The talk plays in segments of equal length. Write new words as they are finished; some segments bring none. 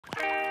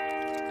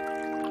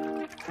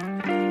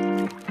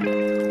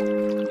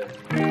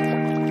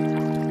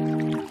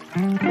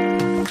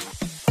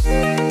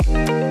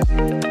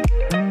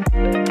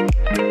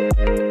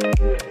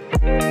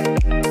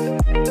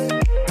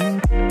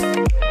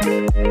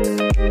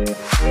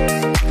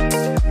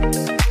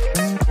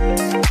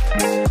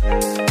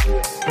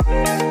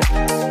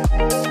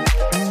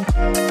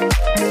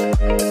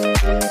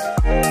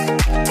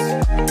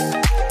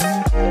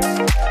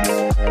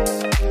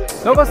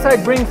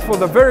NovaSight brings for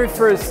the very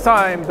first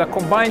time the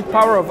combined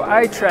power of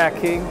eye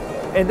tracking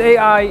and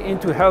AI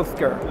into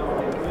healthcare.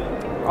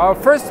 Our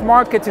first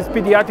market is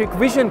pediatric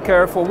vision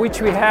care, for which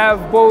we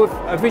have both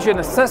a vision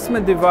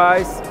assessment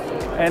device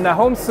and a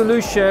home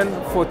solution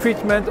for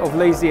treatment of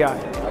lazy eye.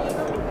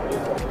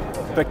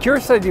 The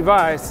CureSight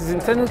device is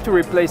intended to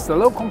replace the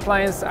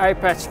low-compliance eye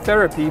patch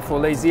therapy for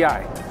lazy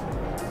eye.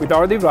 With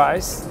our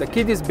device, the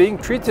kid is being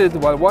treated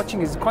while watching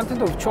his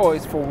content of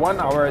choice for 1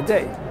 hour a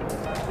day.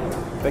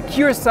 The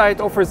CureSight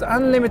offers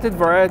unlimited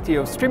variety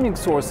of streaming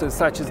sources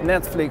such as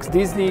Netflix,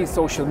 Disney,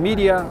 social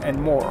media, and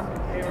more.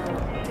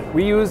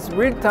 We use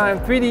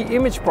real-time 3D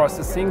image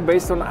processing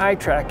based on eye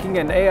tracking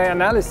and AI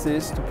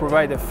analysis to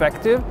provide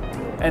effective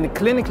and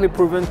clinically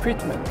proven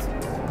treatment.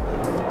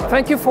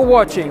 Thank you for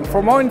watching.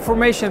 For more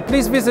information,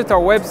 please visit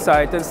our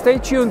website and stay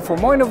tuned for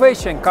more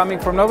innovation coming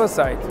from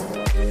NovaSight.